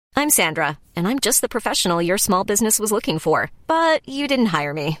I'm Sandra, and I'm just the professional your small business was looking for. But you didn't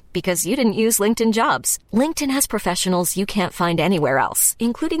hire me because you didn't use LinkedIn Jobs. LinkedIn has professionals you can't find anywhere else,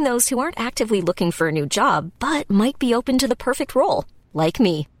 including those who aren't actively looking for a new job, but might be open to the perfect role, like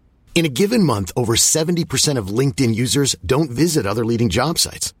me. In a given month, over 70% of LinkedIn users don't visit other leading job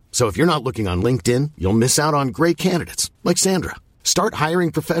sites. So if you're not looking on LinkedIn, you'll miss out on great candidates like Sandra. Start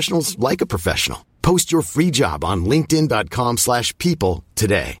hiring professionals like a professional. Post your free job on linkedin.com/people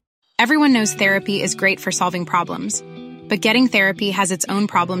today. Everyone knows therapy is great for solving problems, but getting therapy has its own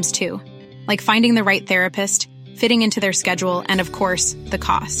problems too, like finding the right therapist, fitting into their schedule, and of course, the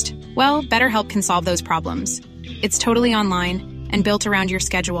cost. Well, BetterHelp can solve those problems. It's totally online and built around your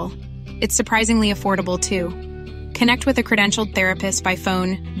schedule. It's surprisingly affordable too. Connect with a credentialed therapist by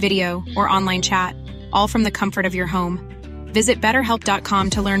phone, video, or online chat, all from the comfort of your home. Visit BetterHelp.com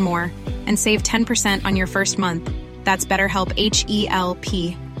to learn more and save 10% on your first month. That's BetterHelp,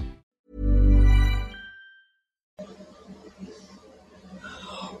 H-E-L-P.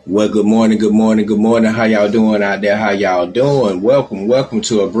 Well, good morning. How y'all doing out there? How y'all doing? Welcome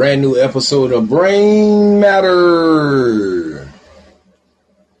to a brand new episode of Brain Matter.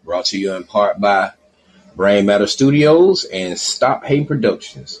 Brought to you in part by Brain Matter Studios and Stop Hate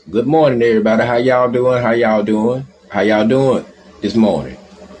Productions. Good morning, everybody. How y'all doing? How y'all doing this morning?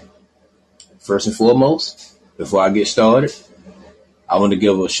 First and foremost, before I get started, I want to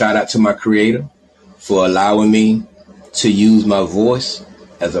give a shout out to my creator for allowing me to use my voice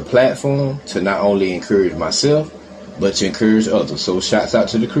as a platform to not only encourage myself, but to encourage others. So shouts out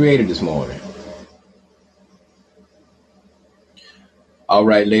to the creator this morning. All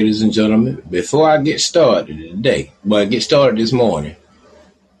right, ladies and gentlemen, before I get started this morning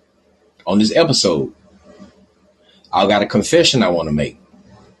on this episode, I got a confession I want to make.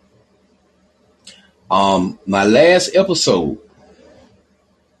 My last episode,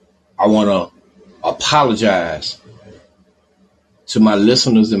 I want to apologize to my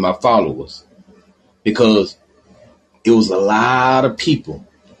listeners and my followers because it was a lot of people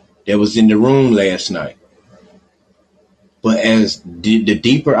that was in the room last night. But as the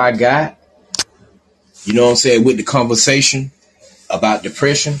deeper I got, you know what I'm saying, with the conversation about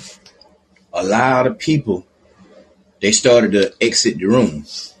depression, a lot of people, they started to exit the room.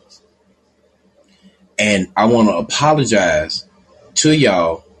 And I want to apologize to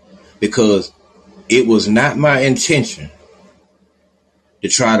y'all because it was not my intention to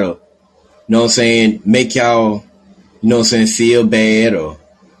try to, you know what I'm saying, make y'all, you know what I'm saying, feel bad or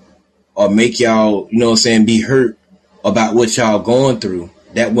make y'all, you know what I'm saying, be hurt about what y'all going through.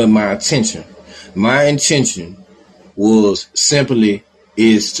 That wasn't my intention. My intention was simply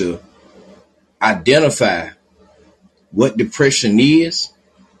is to identify what depression is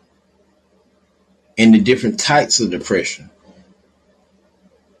and the different types of depression.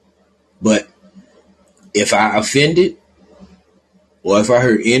 But if I offended or if I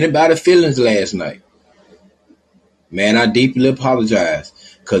hurt anybody's feelings last night, man, I deeply apologize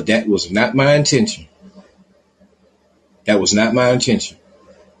because that was not my intention. That was not my intention.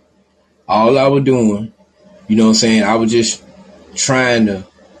 All I was doing, you know what I'm saying, I was just trying to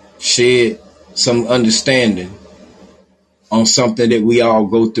shed some understanding on something that we all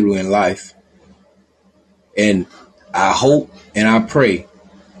go through in life. And I hope and I pray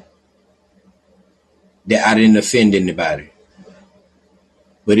that I didn't offend anybody.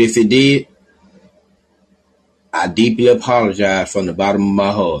 But if it did, I deeply apologize from the bottom of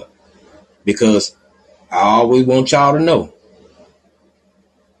my heart because I always want y'all to know,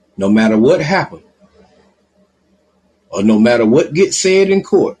 no matter what happened or no matter what gets said in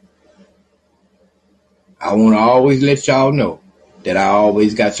court, I want to always let y'all know that I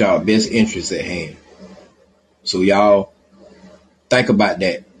always got y'all best interests at hand. So y'all think about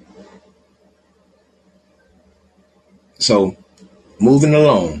that. So moving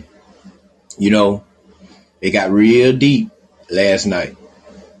along, you know, it got real deep last night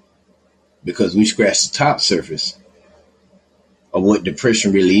because we scratched the top surface of what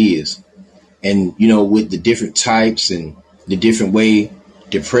depression really is. And, you know, with the different types and the different way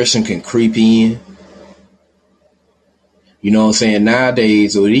depression can creep in. You know what I'm saying?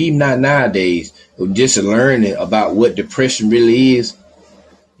 Nowadays, or even not nowadays, just learning about what depression really is,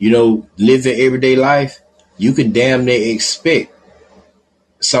 you know, living everyday life, you could damn near expect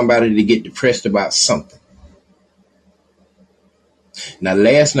somebody to get depressed about something. Now,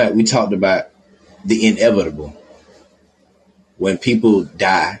 last night we talked about the inevitable. When people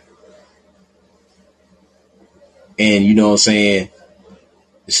die. And you know what I'm saying?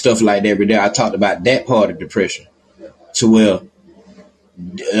 Stuff like that every day. I talked about that part of depression. To where,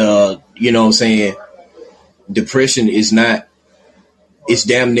 you know what I'm saying? Depression is not it's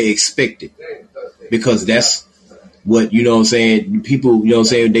damn near expected, because that's what, you know what I'm saying, people, you know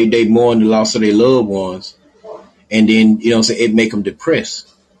what I'm saying, they mourn the loss of their loved ones, and then, you know what I'm saying, it make them depressed.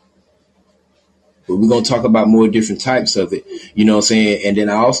 But we're going to talk about more different types of it, you know what I'm saying? And then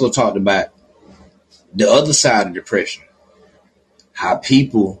I also talked about the other side of depression, how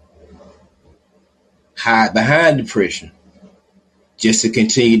people hide behind depression just to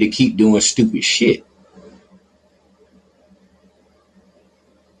continue to keep doing stupid shit.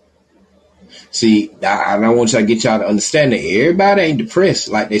 See, I don't want y'all to get y'all to understand that everybody ain't depressed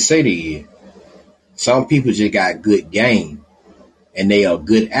like they say they is. Some people just got good game, and they are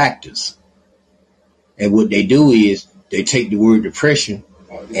good actors. And what they do is they take the word depression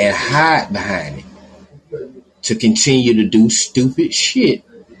and hide behind it to continue to do stupid shit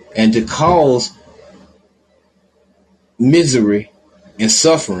and to cause misery and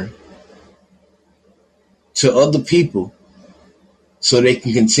suffering to other people so they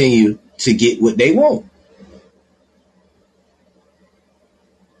can continue to get what they want.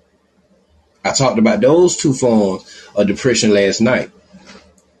 I talked about those two forms of depression last night.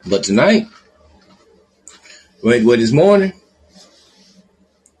 But tonight, this morning,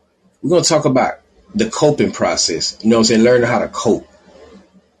 we're going to talk about the coping process. You know what I'm saying? Learning how to cope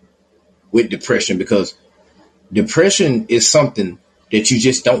with depression, because depression is something that you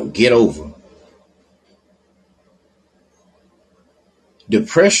just don't get over.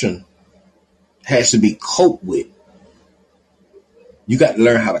 Depression has to be coped with. You got to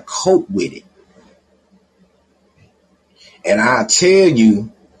learn how to cope with it. And I'll tell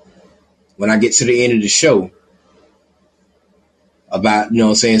you when I get to the end of the show about, you know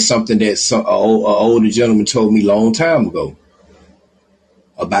what I'm saying, something that an older gentleman told me a long time ago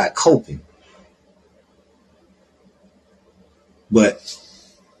about coping. But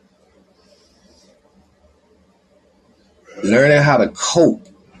learning how to cope,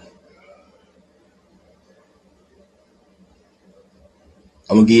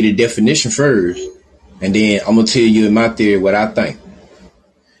 I'm going to give you the definition first, and then I'm going to tell you in my theory what I think.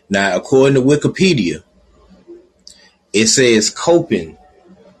 Now, according to Wikipedia, it says coping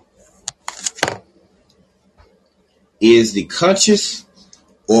is the conscious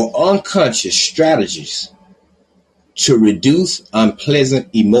or unconscious strategies to reduce unpleasant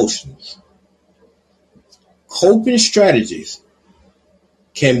emotions. Coping strategies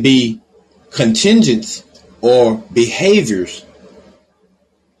can be contingent or behaviors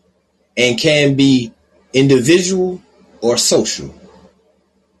and can be individual or social.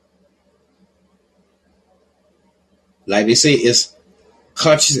 Like they say, it's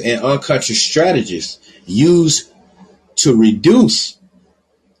conscious and unconscious strategies used to reduce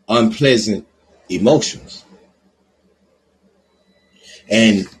unpleasant emotions.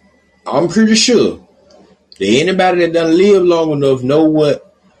 And I'm pretty sure that anybody that done lived long enough know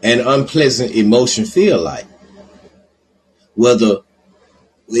what an unpleasant emotion feel like. Whether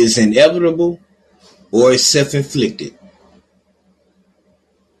it's inevitable or it's self-inflicted.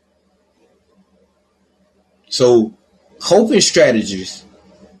 So coping strategies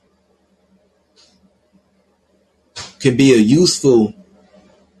can be a useful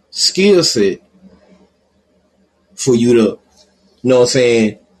skill set for you to, you know what I'm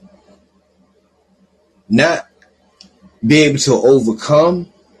saying, not be able to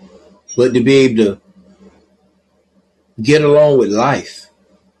overcome, but to be able to get along with life.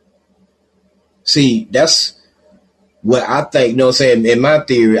 See, that's what I think, you know what I'm saying, in my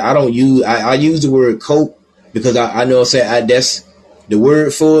theory, I use the word cope because I know what I'm saying, that's the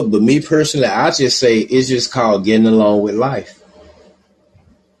word for it, but me personally, I just say it's just called getting along with life.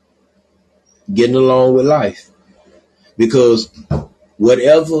 Getting along with life. Because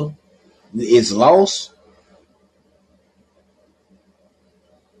whatever is lost,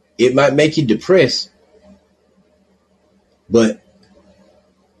 it might make you depressed, but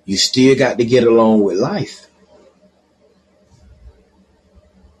you still got to get along with life.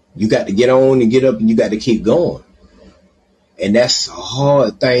 You got to get on and get up and you got to keep going. And that's a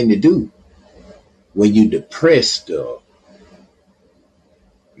hard thing to do when you're depressed, you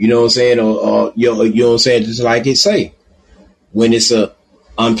know what I'm saying? Or you know what I'm saying? Just like it say, when it's a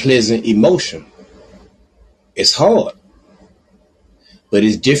unpleasant emotion, it's hard. But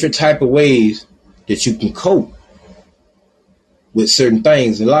it's different type of ways that you can cope with certain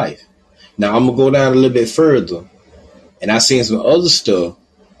things in life. Now I'm going to go down a little bit further, and I seen some other stuff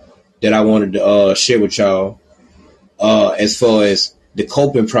that I wanted to share with y'all as far as the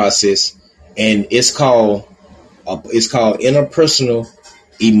coping process, and it's called interpersonal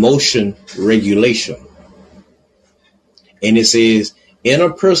emotion regulation. And it says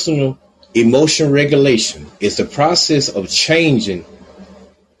interpersonal emotion regulation is the process of changing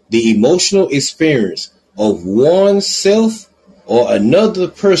the emotional experience of oneself or another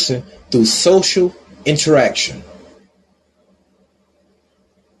person through social interaction.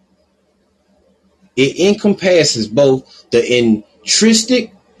 It encompasses both the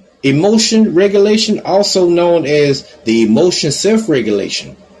intrinsic emotion regulation, also known as the emotion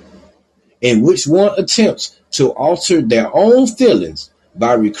self-regulation, in which one attempts to alter their own feelings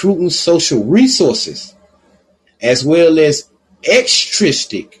by recruiting social resources, as well as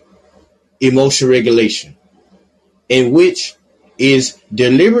extrinsic emotion regulation, in which is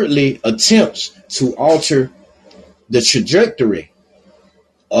deliberately attempts to alter the trajectory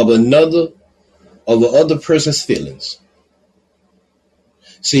of the other person's feelings.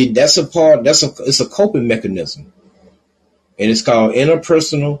 See, it's a coping mechanism, and it's called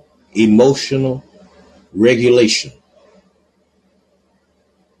interpersonal emotional regulation.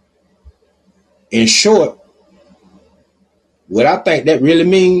 In short, what I think that really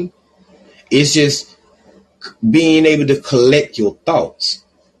means is just being able to collect your thoughts.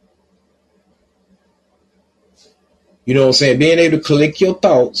 You know what I'm saying? Being able to collect your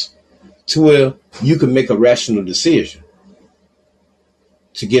thoughts to where you can make a rational decision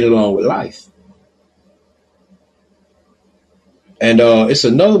to get along with life. And it's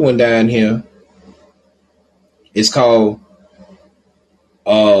another one down here. It's called,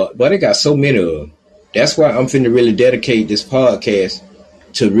 but they got so many of them. That's why I'm finna really dedicate this podcast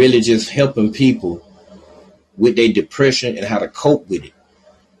to really just helping people with their depression and how to cope with it.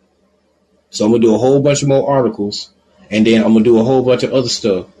 So I'm gonna do a whole bunch of more articles, and then I'm gonna do a whole bunch of other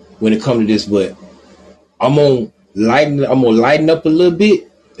stuff when it comes to this. But I'm gonna lighten up a little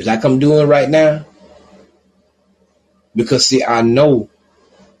bit, like I'm doing right now, because see, I know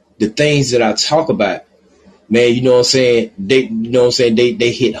the things that I talk about, man. You know what I'm saying?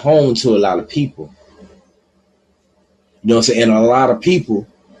 They hit home to a lot of people. You know what I'm saying? And a lot of people,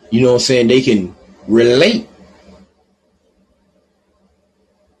 you know what I'm saying, they can relate.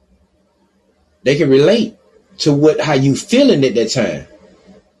 They can relate to how you feeling at that time.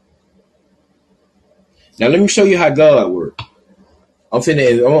 Now let me show you how God works. I'm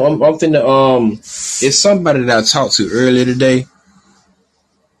finna it's somebody that I talked to earlier today.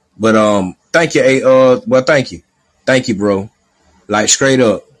 But thank you, thank you. Thank you, bro. Like straight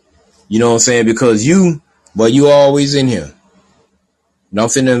up. You know what I'm saying? Because you always in here. Now I'm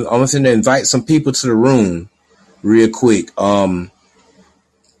finna invite some people to the room real quick.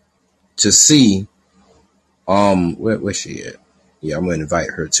 To see where's she at? Yeah, I'm gonna invite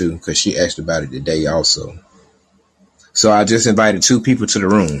her too, because she asked about it today also. So I just invited 2 people to the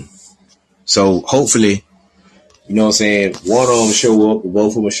room. So hopefully, you know what I'm saying, one of them will show up, or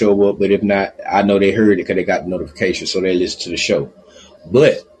both of them will show up. But if not, I know they heard it because they got the notification, so they listen to the show.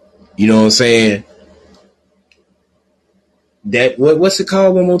 But you know what I'm saying, that what's it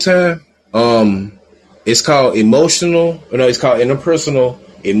called one more time? It's called interpersonal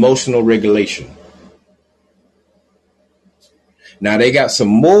emotional regulation. Now they got some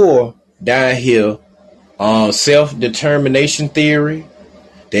more down here. Self-determination theory.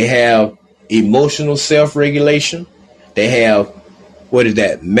 They have emotional self-regulation. They have, what is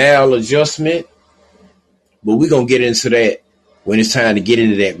that? Maladjustment. But we're going to get into that when it's time to get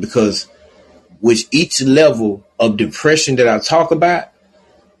into that, because with each level of depression that I talk about,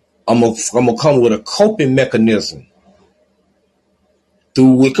 I'm going to come with a coping mechanism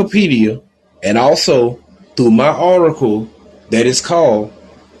through Wikipedia and also through my article that is called,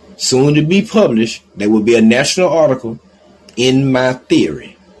 soon to be published, there will be a national article, In My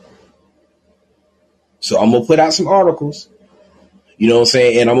Theory. So I'm going to put out some articles, you know what I'm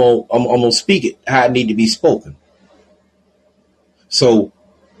saying, and I'm going to speak it how it need to be spoken. So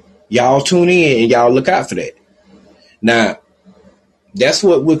y'all tune in and y'all look out for that. Now, that's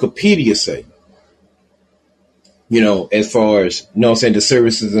what Wikipedia say. You know, as far as, you know what I'm saying, the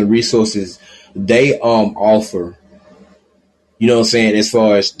services and resources they offer, you know what I'm saying, as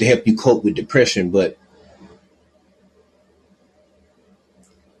far as to help you cope with depression. But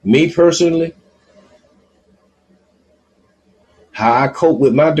me personally, how I cope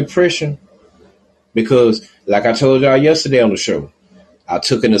with my depression, because like I told y'all yesterday on the show, I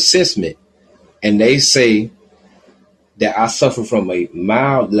took an assessment and they say that I suffer from a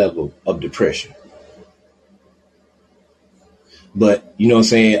mild level of depression. But, you know what I'm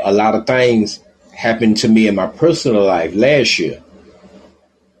saying, a lot of things happened to me in my personal life last year.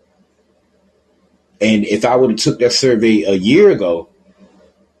 And if I would have took that survey a year ago,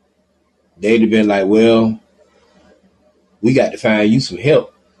 they'd have been like, well, we got to find you some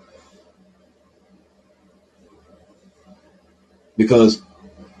help. Because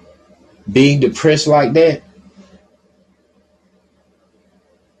being depressed like that,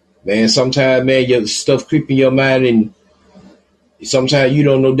 Man, sometimes, man, your stuff creeping your mind, and sometimes you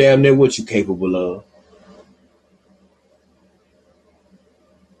don't know damn near what you're capable of.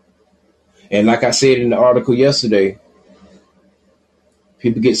 And like I said in the article yesterday,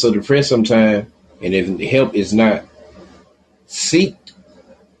 people get so depressed sometimes, and if help is not seeked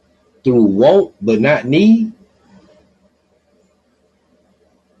through want but not need,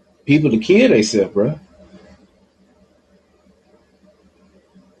 people to kill themselves, bro.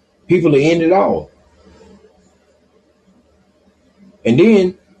 People will end it all. And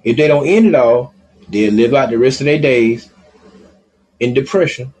then, if they don't end it all, they'll live out the rest of their days in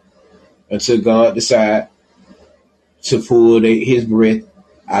depression until God decides to pull his breath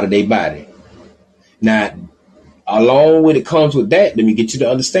out of their body. Now, along with it comes with that, let me get you to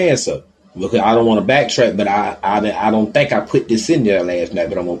understand something. Look, I don't want to backtrack, but I don't think I put this in there last night,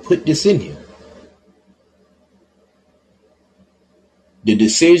 but I'm going to put this in here. The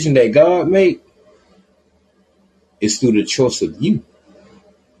decision that God made is through the choice of you.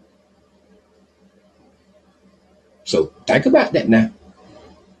 So think about that now.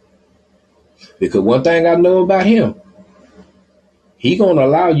 Because one thing I know about him, he going to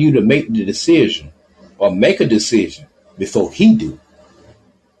allow you to make the decision or make a decision before he do.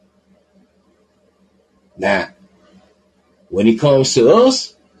 Now, when it comes to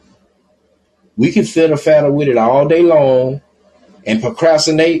us, we can fiddle faddle with it all day long and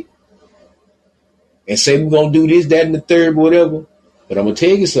procrastinate and say we're going to do this, that, and the third, whatever. But I'm going to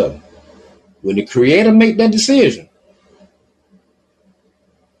tell you something. When the Creator make that decision,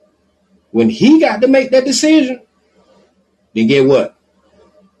 when he got to make that decision, then get what?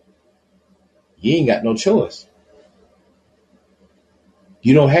 You ain't got no choice.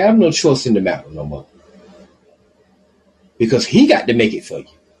 You don't have no choice in the matter no more. Because he got to make it for you.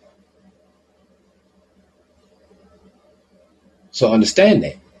 So understand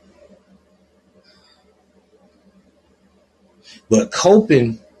that. But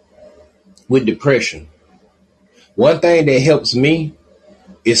coping with depression, one thing that helps me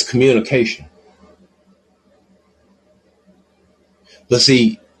is communication. But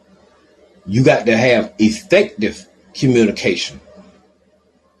see, you got to have effective communication.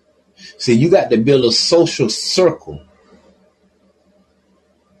 See, you got to build a social circle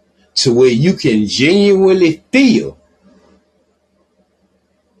to where you can genuinely feel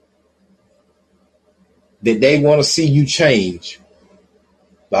that they want to see you change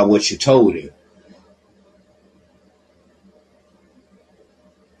by what you told them.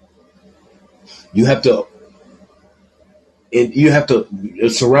 You have to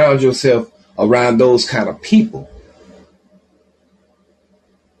surround yourself around those kind of people.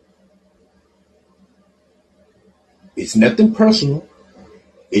 It's nothing personal.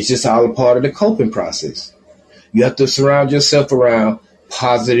 It's just all a part of the coping process. You have to surround yourself around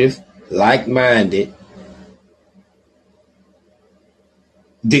positive, like-minded,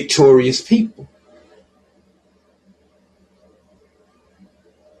 victorious people.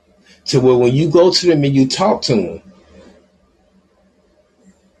 To where when you go to them and you talk to them,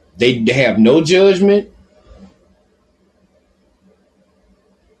 they have no judgment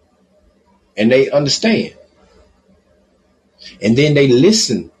and they understand. And then they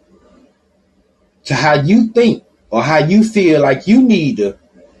listen to how you think or how you feel like you need to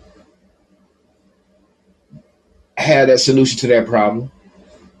have that solution to that problem.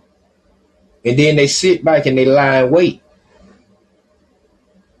 And then they sit back and they lie and wait.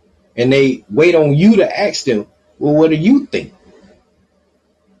 And they wait on you to ask them, well, what do you think?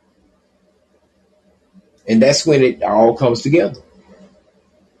 And that's when it all comes together.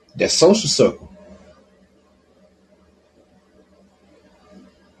 That social circle.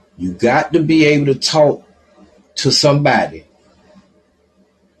 You got to be able to talk to somebody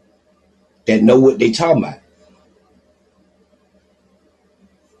that know what they talking about.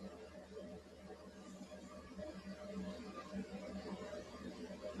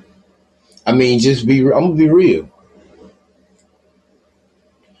 I mean, I'm going to be real.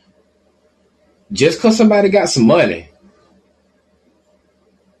 Just because somebody got some money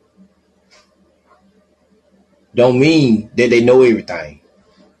don't mean that they know everything.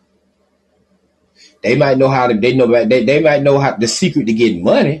 They might know how to, they might know how the secret to getting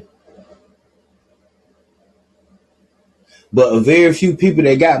money. But a very few people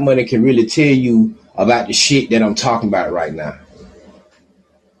that got money can really tell you about the shit that I'm talking about right now.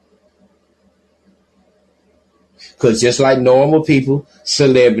 Because just like normal people,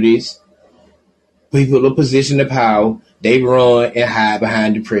 celebrities, people in a position of power, they run and hide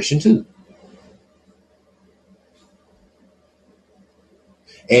behind depression too.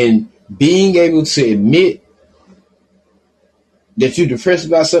 And being able to admit that you're depressed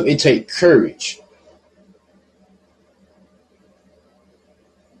about something, it takes courage.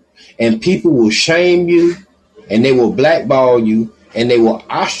 And people will shame you, and they will blackball you, and they will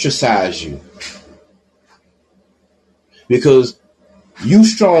ostracize you. Because you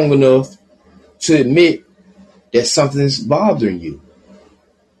strong enough to admit that something's bothering you.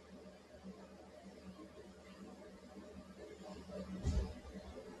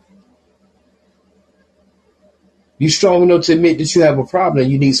 You strong enough to admit that you have a problem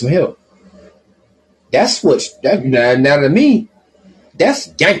and you need some help. That's now to me, that's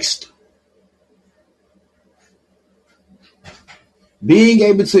gangster. Being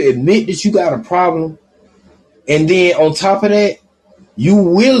able to admit that you got a problem, and then on top of that, you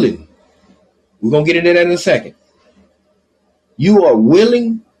willing. We're going to get into that in a second. You are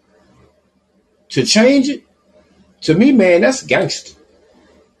willing to change it. To me, man, that's gangster.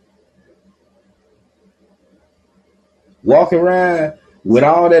 Walking around with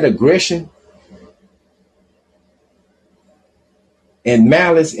all that aggression and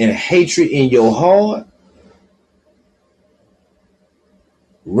malice and hatred in your heart,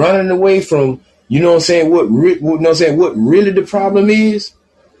 running away from, what really the problem is,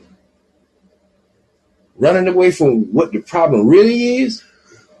 running away from what the problem really is.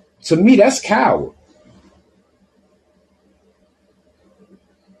 To me, that's coward.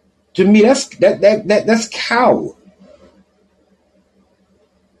 To me, that's coward.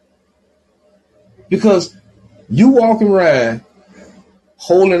 Because you walking around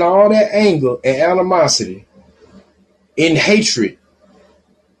holding all that anger and animosity and hatred.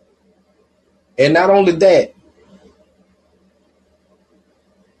 And not only that,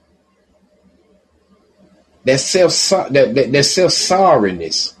 that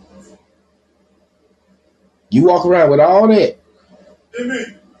self-sorriness. You walk around with all that,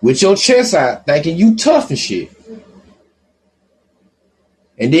 with your chest out, thinking you tough and shit.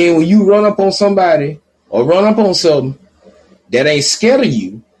 And then when you run up on somebody or run up on something that ain't scared of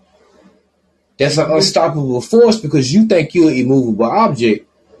you, that's an unstoppable force because you think you're an immovable object.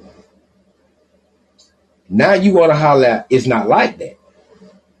 Now you want to holler out, it's not like that.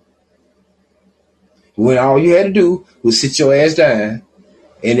 When all you had to do was sit your ass down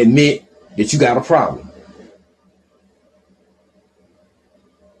and admit that you got a problem.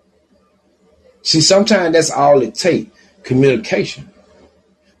 See, sometimes that's all it takes, communication.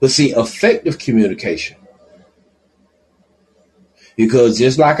 But see, effective communication. Because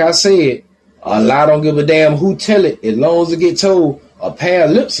just like I said, a lie don't give a damn who tell it. As long as it get told, a pair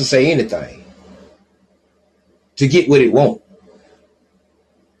of lips will say anything to get what it want.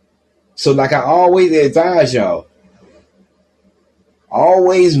 So like I always advise y'all,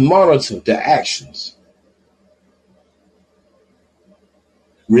 always monitor the actions.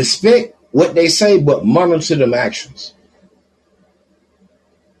 Respect what they say, but monitor them actions.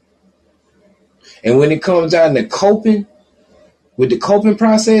 And when it comes down to coping, with the coping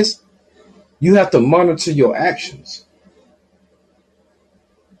process, you have to monitor your actions.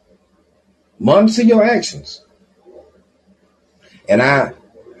 Monitor your actions. And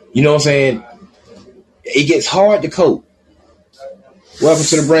it gets hard to cope. Welcome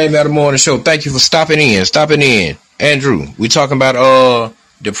to the Brain Matter Morning Show. Thank you for stopping in. Andrew, we talking about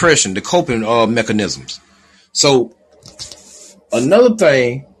depression, the coping mechanisms. So another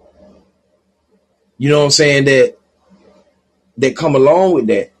thing, that come along with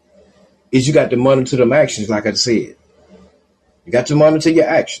that is you got to monitor them actions, like I said. You got to monitor your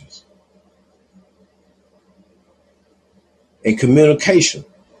actions. And communication.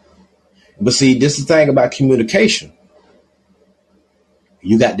 But see, this is the thing about communication.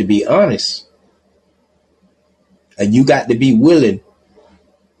 You got to be honest. And you got to be willing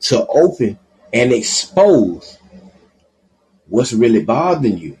to open and expose what's really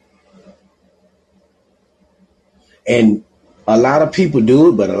bothering you. And a lot of people do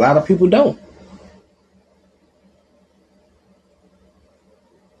it, but a lot of people don't.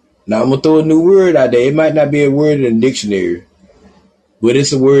 Now I'm going to throw a new word out there. It might not be a word in the dictionary, but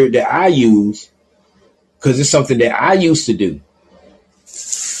it's a word that I use because it's something that I used to do.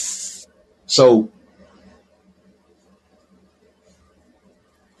 So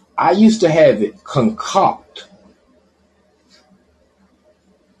I used to have it concoct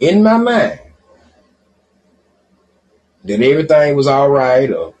in my mind that everything was all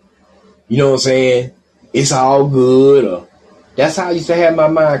right, or, it's all good, or that's how I used to have my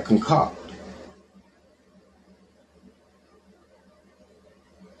mind concoct.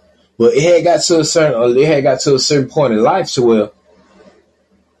 But it had got to a certain point in life to where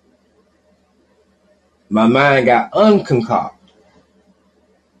my mind got unconcocted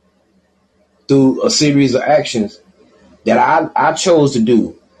through a series of actions that I chose to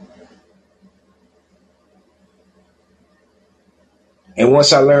do. And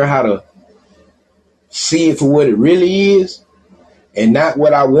once I learned how to see it for what it really is and not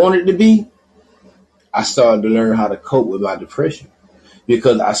what I want it to be, I started to learn how to cope with my depression.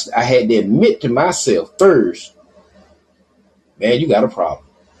 Because I had to admit to myself first, man, you got a problem.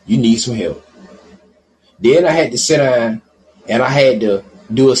 You need some help. Then I had to sit down and I had to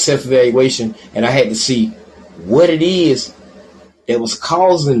do a self-evaluation, and I had to see what it is that was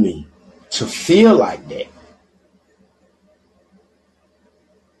causing me to feel like that.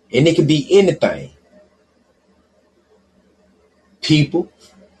 And it could be anything. People,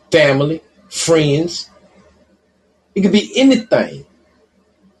 family, friends. It could be anything.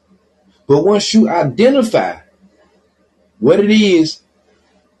 But once you identify what it is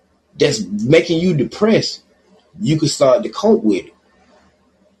that's making you depressed, you can start to cope with it.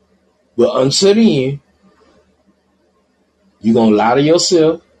 But until then, you're going to lie to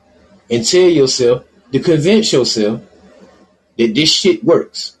yourself and tell yourself to convince yourself that this shit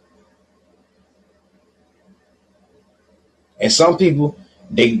works. And some people,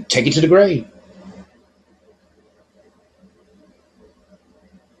 they take it to the grave.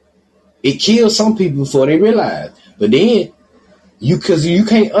 It kills some people before they realize. But then, because you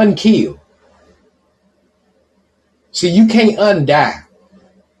can't unkill. See, you can't undie.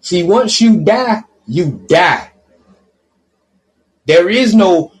 See, once you die, you die. There is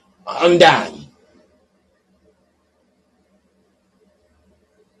no undying.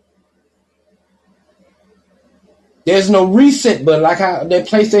 There's no reset button like how that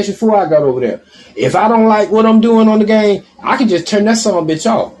PlayStation 4 I got over there. If I don't like what I'm doing on the game, I can just turn that son bitch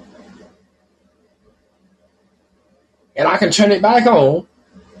off. And I can turn it back on.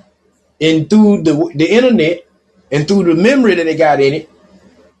 And through the internet and through the memory that it got in it,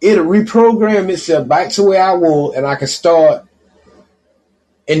 it'll reprogram itself back to where I was, and I can start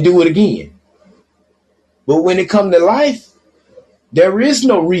and do it again. But when it comes to life, there is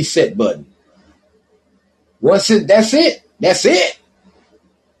no reset button. That's it. That's it.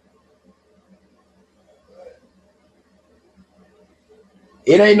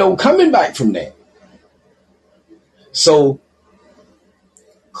 It ain't no coming back from that. So,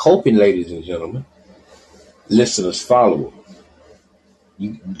 coping, ladies and gentlemen, listeners, followers,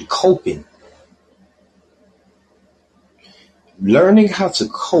 coping. Learning how to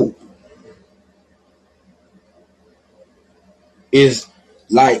cope is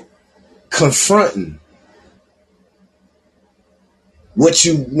like confronting what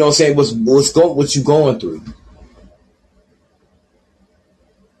you know what I'm saying, what you going through.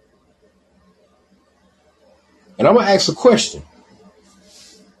 And I'm gonna ask a question.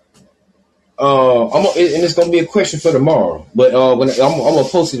 And it's gonna be a question for tomorrow, but when I'm gonna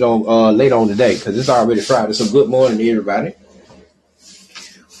post it on later on today because it's already Friday. So good morning to everybody.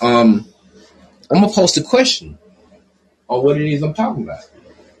 I'm gonna post a question on what it is I'm talking about.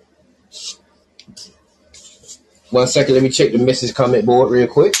 1 second, let me check the message comment board real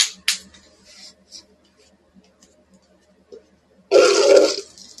quick.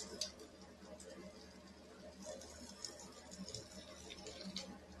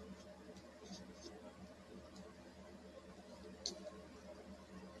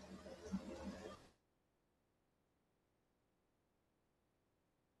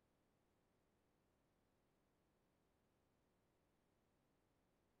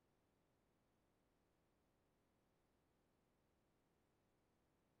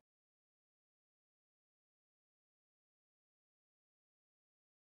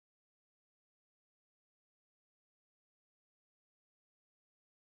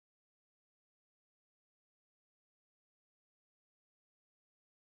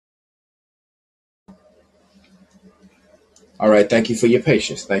 All right, thank you for your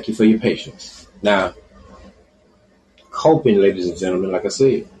patience. Thank you for your patience. Now, coping, ladies and gentlemen, like I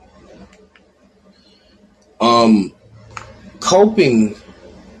said, coping,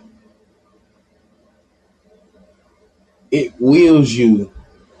 it wills you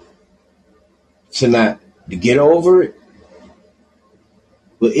to not to get over it,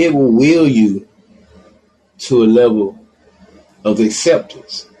 but it will will you to a level of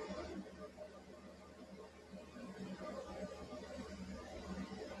acceptance.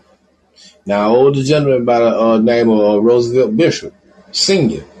 Now, older gentleman by the name of Roosevelt Bishop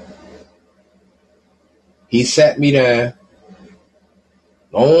Sr., he sat me down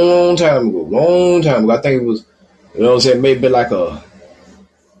long time ago. I think it was, you know what I'm saying, maybe like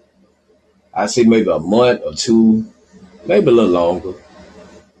I'd say maybe a month or two, maybe a little longer.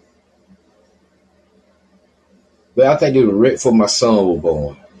 But I think it was right before my son was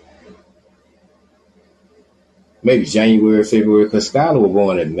born. maybe January, February, because Skylar was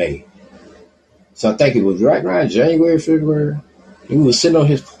born in May. So I think it was right around January, February. He was sitting on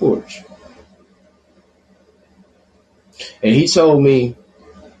his porch. And he told me,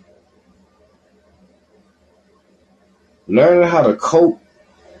 learning how to cope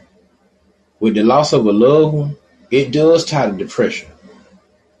with the loss of a loved one, it does tie to depression.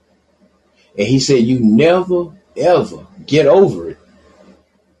 And he said, you never, ever get over it,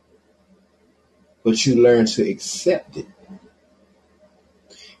 but you learn to accept it.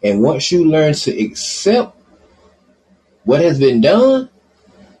 And once you learn to accept what has been done,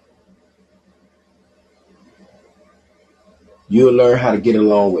 you'll learn how to get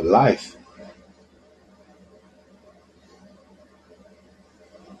along with life.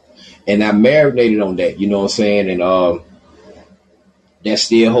 And I marinated on that, you know what I'm saying? And that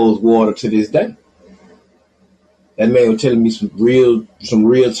still holds water to this day. That man was telling me some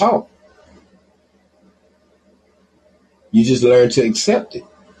real talk. You just learn to accept it.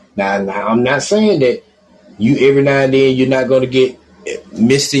 Now I'm not saying that you every now and then you're not going to get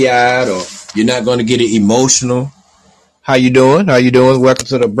misty-eyed or you're not going to get emotional. How you doing? Welcome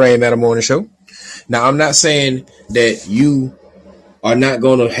to the Brain Matter Morning Show. Now, I'm not saying that you are not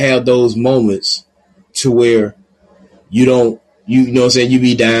going to have those moments to where you don't, you know what I'm saying, you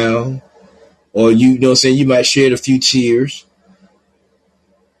be down, or you know what I'm saying, you might shed a few tears,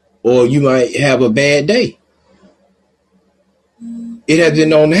 or you might have a bad day. It has been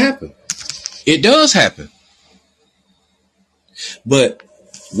known to happen. It does happen. But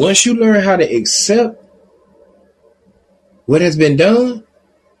once you learn how to accept what has been done,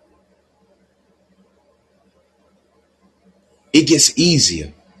 it gets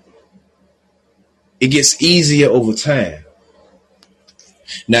easier. It gets easier over time.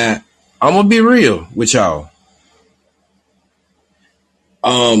 Now, I'm going to be real with y'all.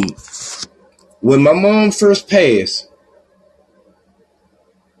 When my mom first passed,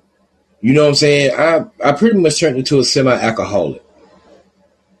 you know what I'm saying, I pretty much turned into a semi-alcoholic.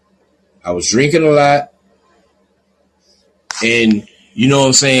 I was drinking a lot. And, you know what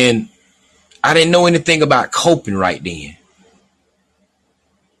I'm saying, I didn't know anything about coping right then.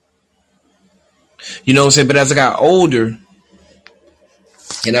 You know what I'm saying? But as I got older,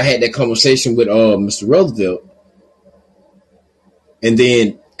 and I had that conversation with Mr. Roosevelt, and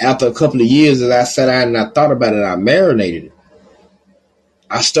then after a couple of years, as I sat down and I thought about it, I marinated it.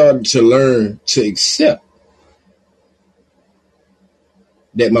 I started to learn to accept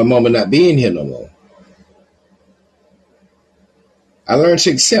that my mama not being here no more. I learned to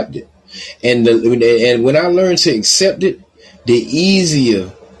accept it. And when I learned to accept it, the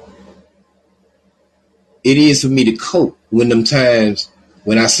easier it is for me to cope when them times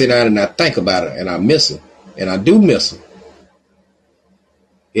when I sit down and I think about it and I miss her. And I do miss her.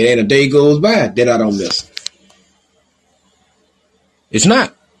 It ain't a day goes by that I don't miss her. It's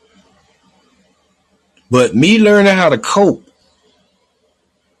not. But me learning how to cope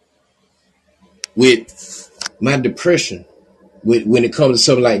with my depression, when it comes to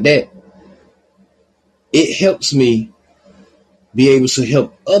something like that, it helps me be able to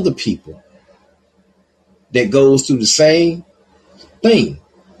help other people that goes through the same thing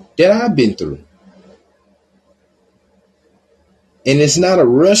that I've been through. And it's not a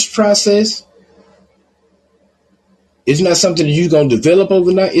rush process. It's not something that you're going to develop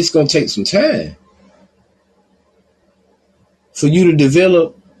overnight. It's going to take some time for you to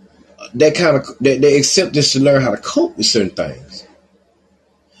develop that kind of that acceptance to learn how to cope with certain things.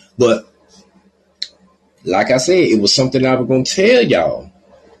 But like I said, it was something I was going to tell y'all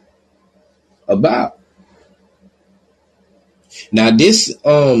about. Now this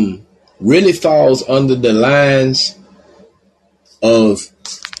really falls under the lines of,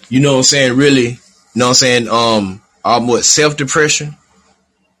 you know what I'm saying, really, you know what I'm saying, almost self-depression.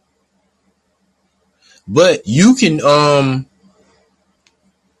 But you can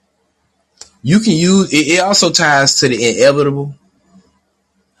use it. It also ties to the inevitable,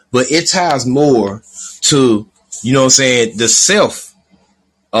 but it ties more to, you know what I'm saying, the self,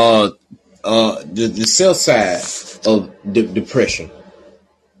 the self side of depression.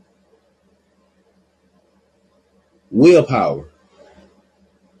 Willpower.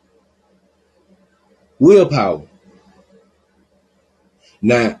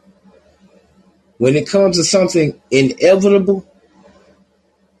 Now, when it comes to something inevitable,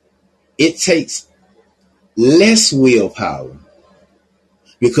 it takes less willpower,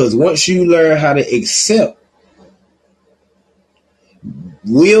 because once you learn how to accept,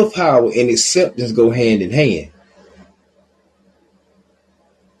 willpower and acceptance go hand in hand,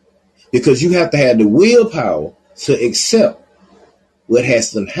 because you have to have the willpower to accept what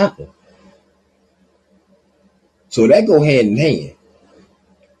has to happen. So that go hand in hand.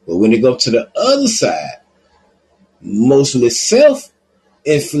 But when it go to the other side, mostly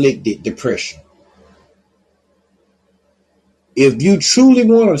self-inflicted depression. If you truly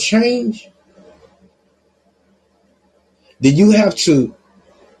want to change, then you have to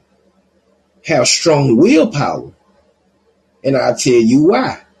have strong willpower. And I'll tell you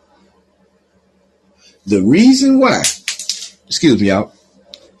why. The reason why, excuse me, y'all.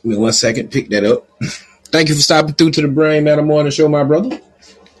 Give me 1 second, pick that up. Thank you for stopping through to the Brain Matter Morning Show, my brother.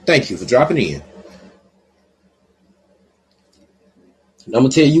 Thank you for dropping in. I'm going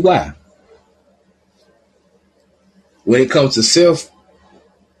to tell you why. When it comes to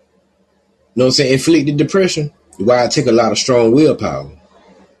inflicted depression, why I take a lot of strong willpower.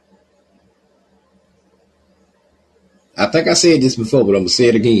 I think I said this before, but I'm going to say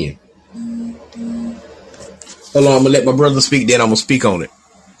it again. Hold on, I'm going to let my brother speak, then I'm going to speak on it.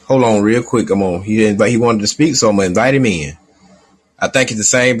 Hold on real quick. Come on. He wanted to speak, so I'm going to invite him in. I think it's the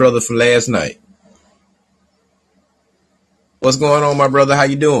same brother from last night. What's going on, my brother? How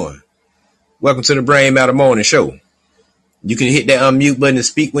you doing? Welcome to the Brain Matter Morning Show. You can hit that unmute button and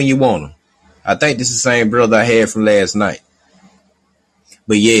speak when you want to. I think this is the same brother I had from last night.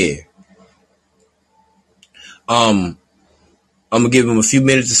 But yeah. I'm going to give him a few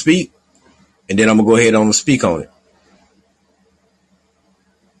minutes to speak, and then I'm going to go ahead and speak on it.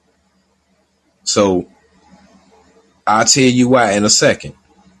 So, I'll tell you why in a second.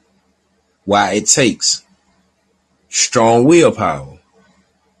 Why it takes strong willpower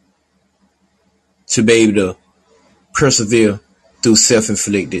to be able to persevere through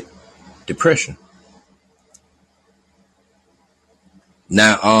self-inflicted depression.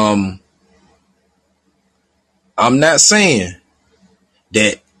 Now, I'm not saying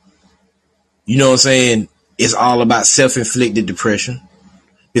that, it's all about self-inflicted depression,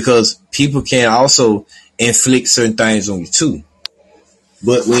 because people can also inflict certain things on you too.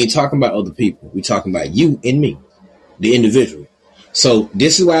 But when you're talking about other people, we're talking about you and me, the individual. So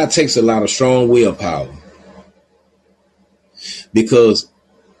this is why it takes a lot of strong willpower, because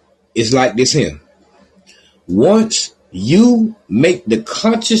it's like this here. Once you make the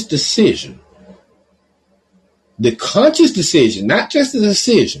conscious decision, not just the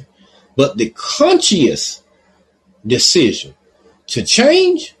decision, but the conscious decision to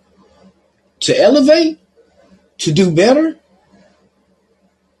change, to elevate, to do better,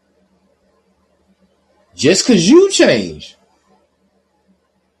 just because you change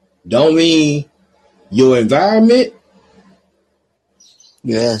don't mean your environment,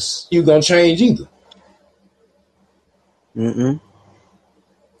 yes, you're going to change either.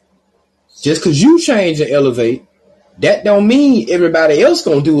 Just because you change and elevate, that don't mean everybody else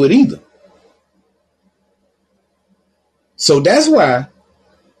going to do it either. So that's why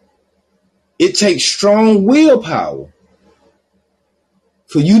it takes strong willpower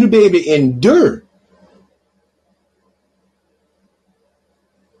for you to be able to endure,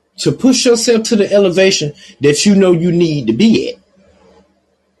 to push yourself to the elevation that you know you need to be at.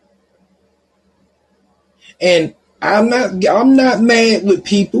 And I'm not mad with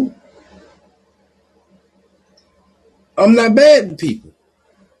people. I'm not bad with people.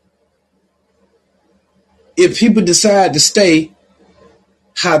 If people decide to stay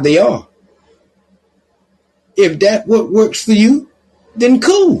how they are, if that what works for you, then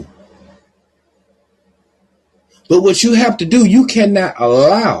cool. But what you have to do, you cannot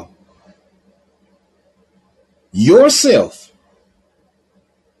allow yourself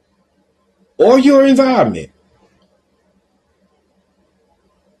or your environment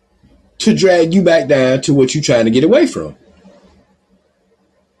to drag you back down to what you're trying to get away from.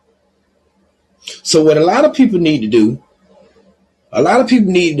 So what a lot of people need to do, a lot of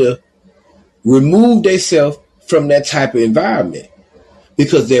people need to remove themselves from that type of environment,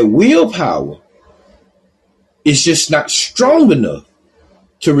 because their willpower is just not strong enough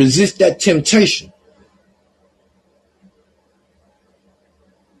to resist that temptation.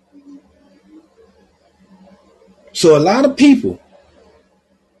 So a lot of people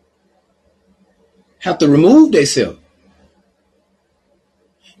have to remove themselves.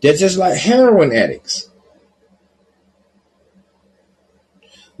 They're just like heroin addicts.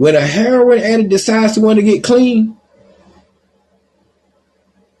 When a heroin addict decides to want to get clean,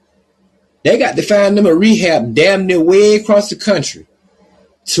 they got to find them a rehab damn near way across the country,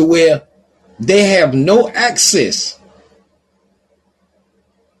 to where they have no access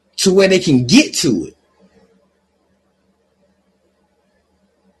to where they can get to it.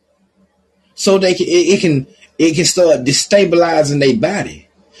 So it can start destabilizing their body,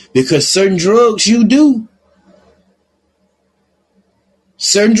 because certain drugs you do.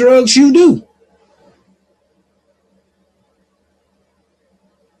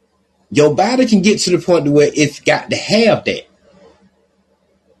 your body can get to the point to where it's got to have that.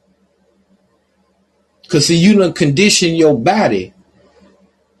 Because see, you done condition your body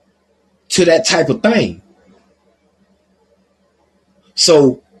to that type of thing.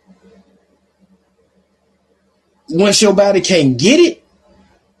 So once your body can't get it,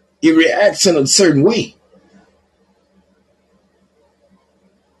 it reacts in a certain way.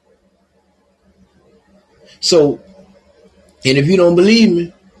 So, and if you don't believe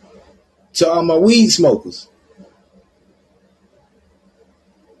me, to all my weed smokers,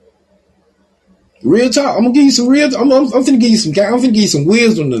 real talk, I'm gonna give you some real. I'm finna give you some. I'm finna give you some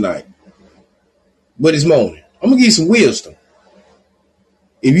wisdom tonight. But it's morning. I'm gonna give you some wisdom.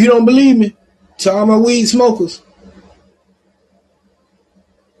 If you don't believe me, to all my weed smokers,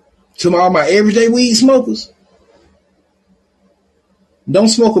 to all my everyday weed smokers, don't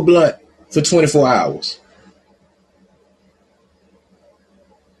smoke a blunt for 24 hours.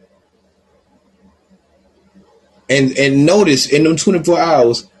 And notice in them 24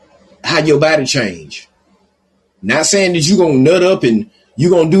 hours how your body change. Not saying that you're going to nut up and you're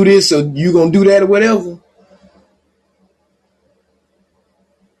going to do this or you're going to do that or whatever.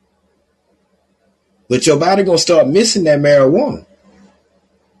 But your body going to start missing that marijuana.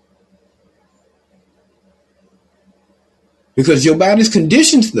 Because your body's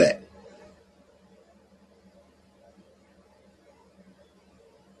conditioned to that.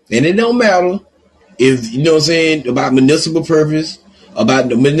 And it don't matter if, you know what I'm saying, about municipal purpose, about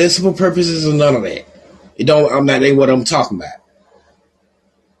the municipal purposes or none of that. It ain't what I'm talking about.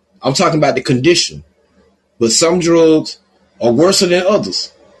 I'm talking about the condition. But some drugs are worse than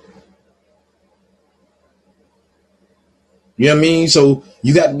others. You know what I mean? So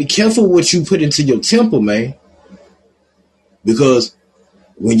you got to be careful what you put into your temple, man. Because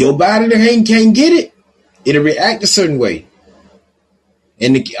when your body can't get it, it'll react a certain way.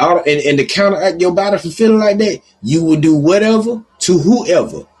 And to counteract your body from feeling like that, you will do whatever to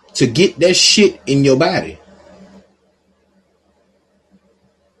whoever to get that shit in your body.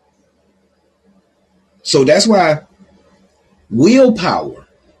 So that's why willpower.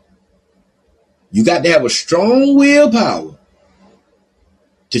 You got to have a strong willpower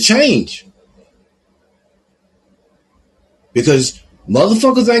to change. Because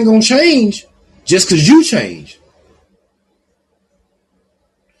motherfuckers ain't gonna change just because you change.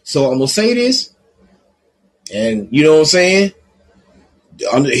 So I'm gonna say this, and you know what I'm saying?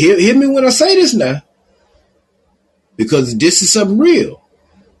 Hear me when I say this now. Because this is something real.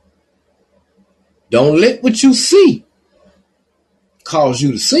 Don't let what you see cause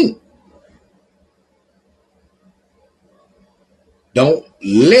you to sink. Don't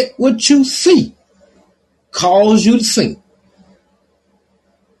let what you see cause you to sink.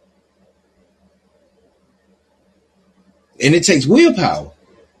 And it takes willpower.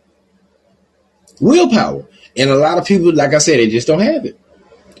 Willpower. And a lot of people, like I said, they just don't have it.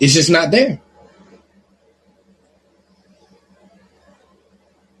 It's just not there.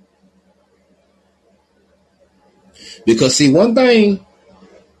 Because see, one thing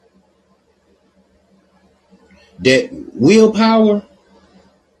that willpower,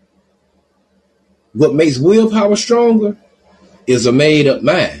 what makes willpower stronger is a made up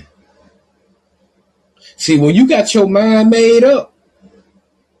mind. See, when you got your mind made up,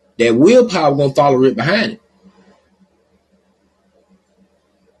 that willpower gonna follow right behind it.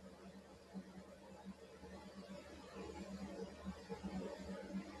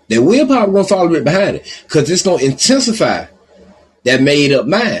 That willpower gonna follow right behind it, because it's gonna intensify that made up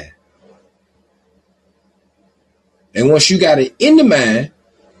mind. And once you got it in the mind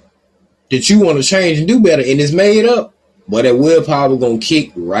that you want to change and do better, and it's made up, well, that willpower gonna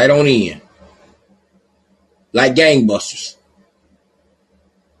kick right on in. Like gangbusters.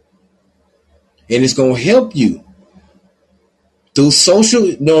 And it's going to help you through social,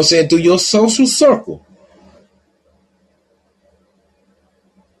 you know what I'm saying, through your social circle.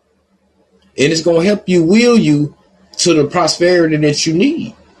 And it's going to help you will you to the prosperity that you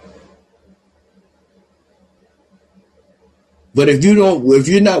need. But if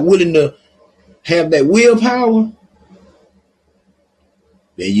you're not willing to have that willpower,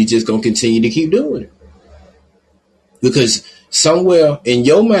 then you're just going to continue to keep doing it. Because somewhere in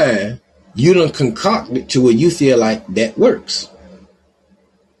your mind, you done concoct it to where you feel like that works.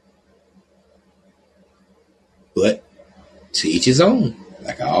 But to each his own,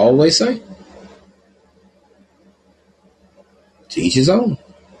 like I always say. To each his own.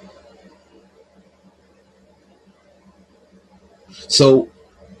 So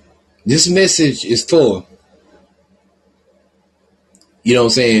this message is for, you know what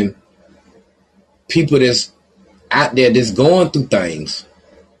I'm saying, people that's out there that's going through things.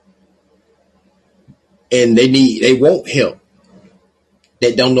 and they want help,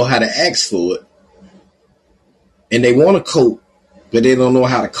 that don't know how to ask for it, and they want to cope, but they don't know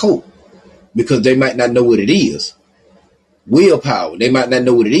how to cope because they might not know what it is. Willpower, they might not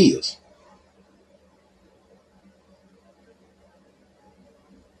know what it is.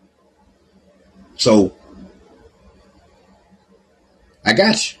 So I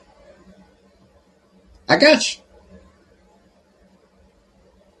got you. I got you.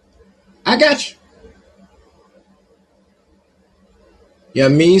 I got you. You know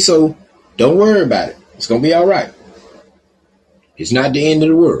what I mean? So don't worry about it. It's going to be all right. It's not the end of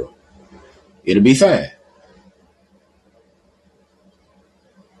the world. It'll be fine.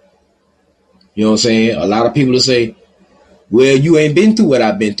 You know what I'm saying? A lot of people will say, well, you ain't been through what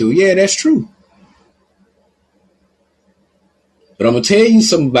I've been through. Yeah, that's true. But I'm going to tell you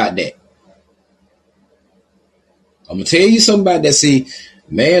something about that. I'm going to tell you something about that. See,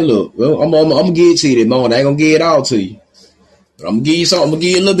 man, look, well, I'm going to give it to you this morning. I ain't going to give it all to you. But I'm going to give you something. I'm going to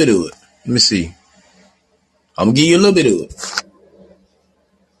give you a little bit of it. Let me see. I'm going to give you a little bit of it.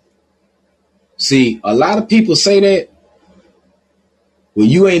 See, a lot of people say that, well,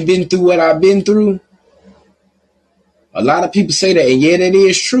 you ain't been through what I've been through. A lot of people say that, and yeah, that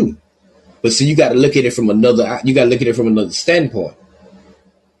is true. But see, you got to look at it from another standpoint.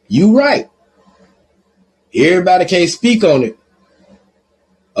 You right. Everybody can't speak on it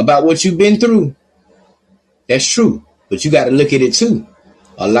about what you've been through. That's true. But you got to look at it too.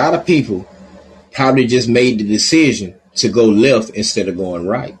 A lot of people probably just made the decision to go left instead of going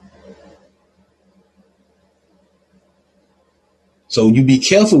right. So you be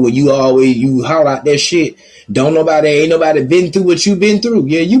careful when you holler out that shit. Ain't nobody been through what you've been through.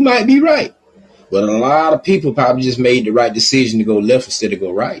 Yeah, you might be right. But a lot of people probably just made the right decision to go left instead of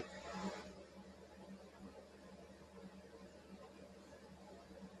go right.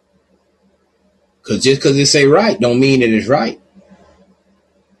 Because just because it say right don't mean that it's right.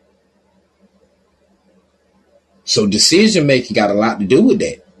 So decision making got a lot to do with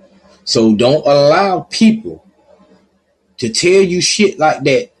that. So don't allow people to tell you shit like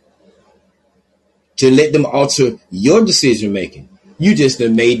that to let them alter your decision making. You just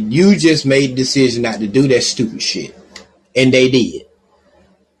made the decision not to do that stupid shit. And they did.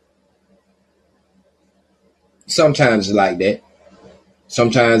 Sometimes it's like that.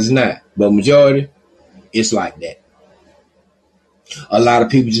 Sometimes it's not. But majority, it's like that. A lot of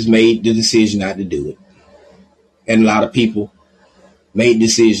people just made the decision not to do it. And a lot of people made the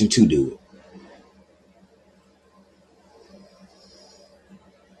decision to do it.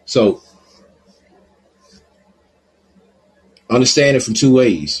 So, understand it from two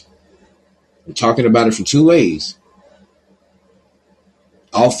ways. We're talking about it from two ways.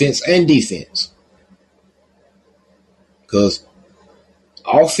 Offense and defense. Because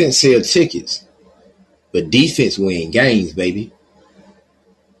offense sells tickets, but defense wins games, baby.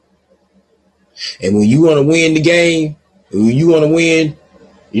 And when you want to win the game, when you want to win,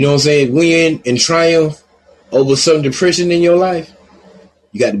 you know what I'm saying, win and triumph over some depression in your life,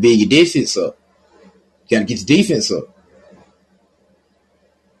 you got to build your defense up. You got to get the defense up.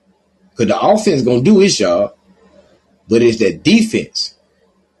 Because the offense is going to do its job, but it's that defense.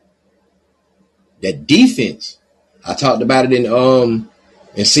 That defense. I talked about it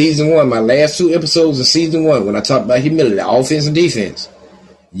in season 1, my last 2 episodes in season 1, when I talked about humility, offense and defense.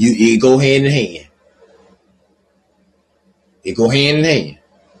 It go hand in hand. It go hand in hand.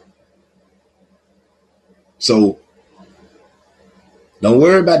 So, don't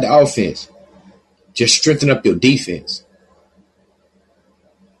worry about the offense. Just strengthen up your defense.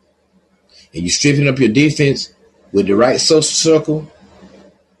 And you strengthen up your defense with the right social circle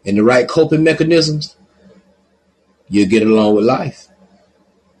and the right coping mechanisms, you'll get along with life.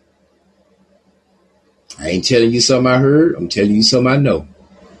 I ain't telling you something I heard. I'm telling you something I know.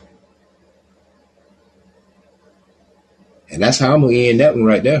 And that's how I'm going to end that one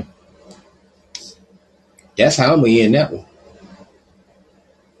right there. That's how I'm going to end that one.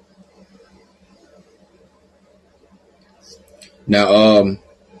 Now,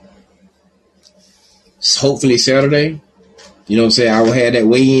 hopefully Saturday, you know what I'm saying, I will have that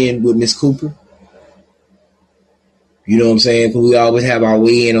weigh-in with Miss Cooper. You know what I'm saying? Because we always have our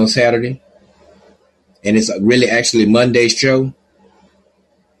weigh-in on Saturday. And it's really actually Monday's show.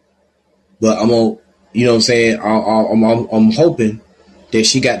 But I'm on, you know what I'm saying, I'm hoping that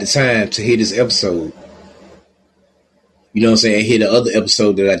she got the time to hear this episode. You know what I'm saying, hear the other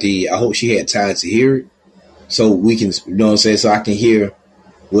episode that I did. I hope she had time to hear it. So we can, you know what I'm saying, so I can hear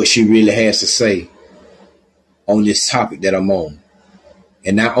what she really has to say on this topic that I'm on.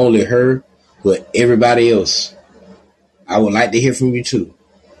 And not only her, but everybody else. I would like to hear from you too.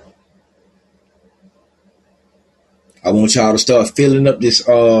 I want y'all to start filling up this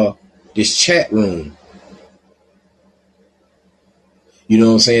chat room. You know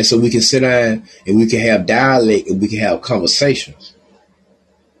what I'm saying? So we can sit down and we can have dialect and we can have conversations.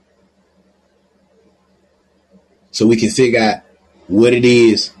 So we can figure out what it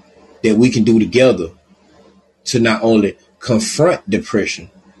is that we can do together to not only confront depression,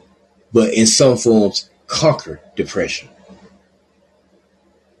 but in some forms conquer depression.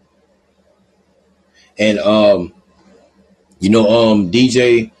 And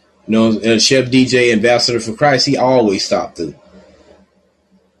DJ, Chef DJ, Ambassador for Christ, he always stopped through.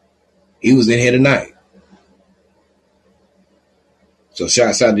 He was in here tonight. So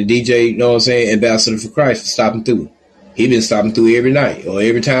shouts out to DJ, Ambassador for Christ for stopping through. He been stopping through every night, or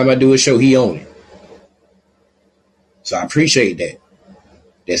every time I do a show, he on it. So I appreciate that.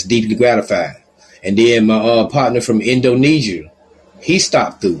 That's deeply gratifying. And then my partner from Indonesia, he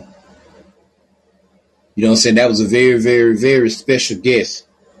stopped through. You know what I'm saying? That was a very, very, very special guest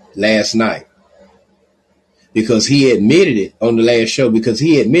last night. Because he admitted it on the last show, because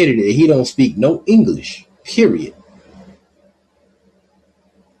he admitted it, he don't speak no English, period.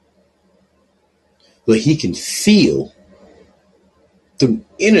 But he can feel through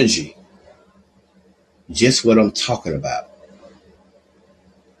energy just what I'm talking about.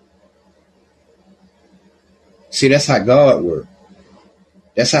 See, that's how God works.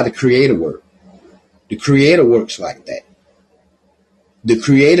 That's how the Creator works. The Creator works like that. The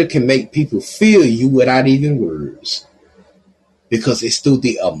Creator can make people feel you without even words, because it's through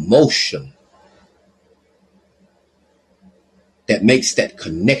the emotion that makes that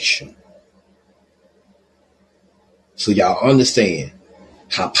connection. So y'all understand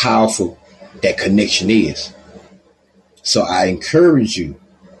how powerful that connection is. So I encourage you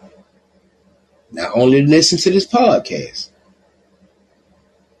not only to listen to this podcast,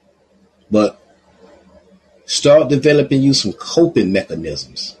 but start developing you some coping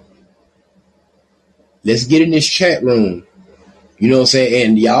mechanisms. Let's get in this chat room. You know what I'm saying?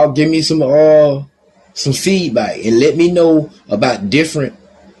 And y'all give me some feedback and let me know about different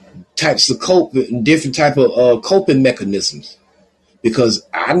types of coping mechanisms. Because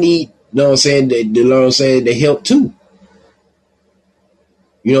I need, the help too.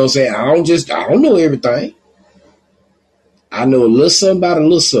 You know what I'm saying? I don't know everything. I know a little something about a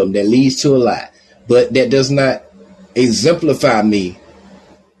little something that leads to a lot. But that does not exemplify me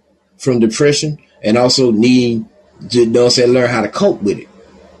from depression, and also need to learn how to cope with it.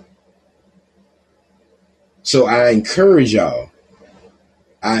 So I encourage y'all,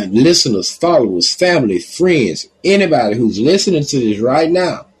 listeners, followers, family, friends, anybody who's listening to this right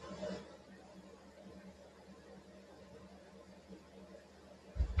now,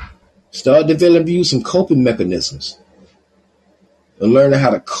 start developing you some coping mechanisms and learning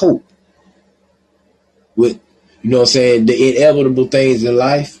how to cope with, the inevitable things in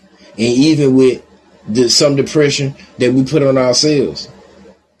life, and even with some depression that we put on ourselves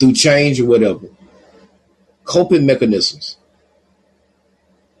through change or whatever. Coping mechanisms.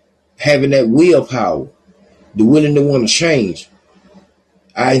 Having that willpower, the willing to want to change.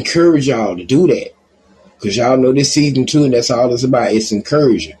 I encourage y'all to do that, because y'all know this season 2, and that's all it's about. It's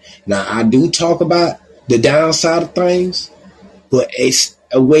encouraging. Now, I do talk about the downside of things, but it's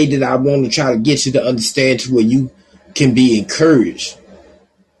a way that I want to try to get you to understand to where you can be encouraged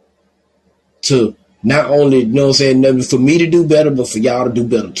to not only, nothing for me to do better, but for y'all to do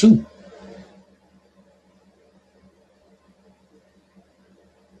better too.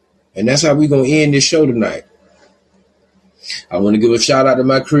 And that's how we're going to end this show tonight. I want to give a shout out to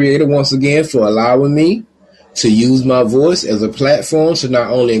my Creator once again for allowing me to use my voice as a platform to not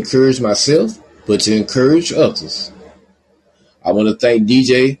only encourage myself, but to encourage others. I want to thank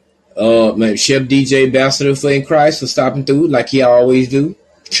DJ, Chef DJ Ambassador for in Christ for stopping through like he always do,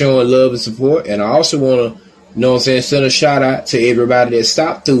 showing love and support. And I also want to, send a shout out to everybody that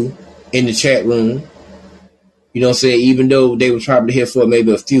stopped through in the chat room. Even though they were probably here for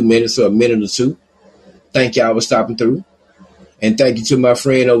maybe a few minutes or a minute or two. Thank y'all for stopping through. And thank you to my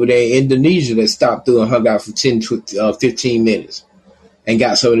friend over there in Indonesia that stopped through and hung out for 15 minutes and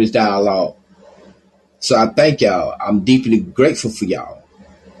got some of this dialogue. So I thank y'all. I'm deeply grateful for y'all.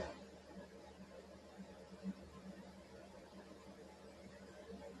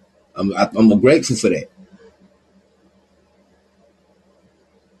 I'm grateful for that.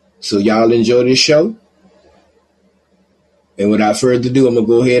 So y'all enjoy this show. And without further ado, I'm going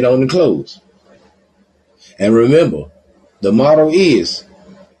to go ahead on and close. And remember, the motto is,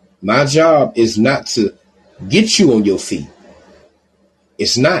 my job is not to get you on your feet.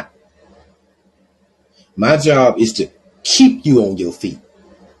 It's not. My job is to keep you on your feet.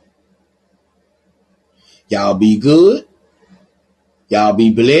 Y'all be good. Y'all be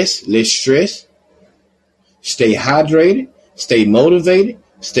blessed, less stressed. Stay hydrated, stay motivated,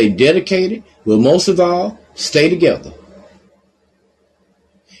 stay dedicated, but most of all, stay together.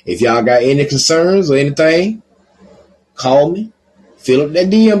 If y'all got any concerns or anything, call me. Fill up that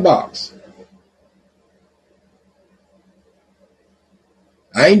DM box.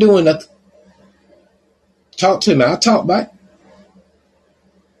 I ain't doing nothing. Talk to me. I'll talk back.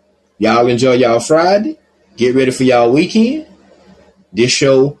 Y'all enjoy y'all Friday. Get ready for y'all weekend. This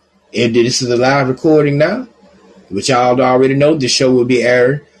show, and this is a live recording now, but y'all already know this show will be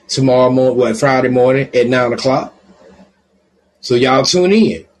aired tomorrow morning, Friday morning at 9 o'clock. So y'all tune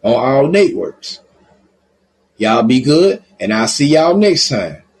in on all networks. Y'all be good, and I'll see y'all next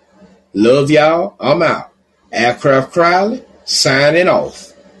time. Love y'all. I'm out. Aircraft Crowley, signing off.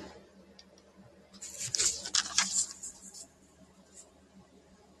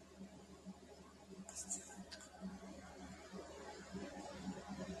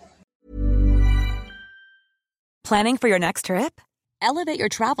 Planning for your next trip? Elevate your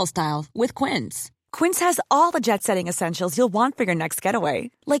travel style with Quince. Quince has all the jet-setting essentials you'll want for your next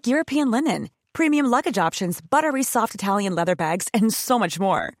getaway, like European linen, premium luggage options, buttery soft Italian leather bags, and so much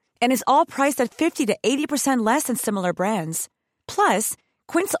more. And is all priced at 50 to 80% less than similar brands. Plus,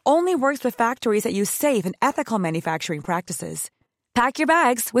 Quince only works with factories that use safe and ethical manufacturing practices. Pack your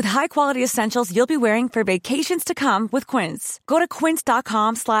bags with high-quality essentials you'll be wearing for vacations to come with Quince. Go to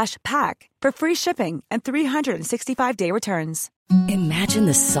quince.com/pack for free shipping and 365-day returns. Imagine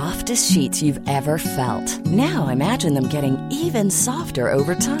the softest sheets you've ever felt. Now imagine them getting even softer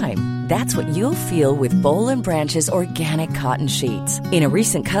over time. That's what you'll feel with Boll & Branch's organic cotton sheets. In a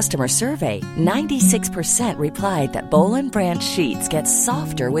recent customer survey, 96% replied that Boll & Branch sheets get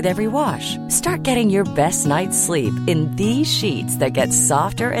softer with every wash. Start getting your best night's sleep in these sheets that get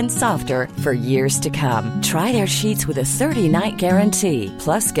softer and softer for years to come. Try their sheets with a 30-night guarantee.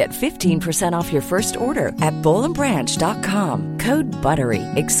 Plus, get 15% off your first order at bollandbranch.com. Code BUTTERY.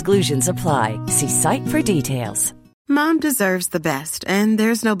 Exclusions apply. See site for details. Mom deserves the best, and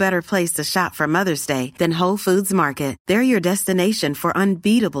there's no better place to shop for Mother's Day than Whole Foods Market. They're your destination for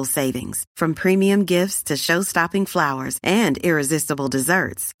unbeatable savings, from premium gifts to show-stopping flowers and irresistible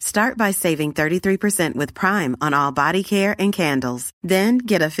desserts. Start by saving 33% with Prime on all body care and candles. Then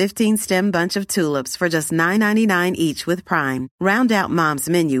get a 15-stem bunch of tulips for just $9.99 each with Prime. Round out Mom's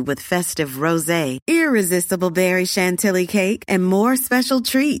menu with festive rosé, irresistible berry chantilly cake, and more special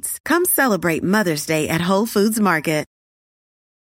treats. Come celebrate Mother's Day at Whole Foods Market.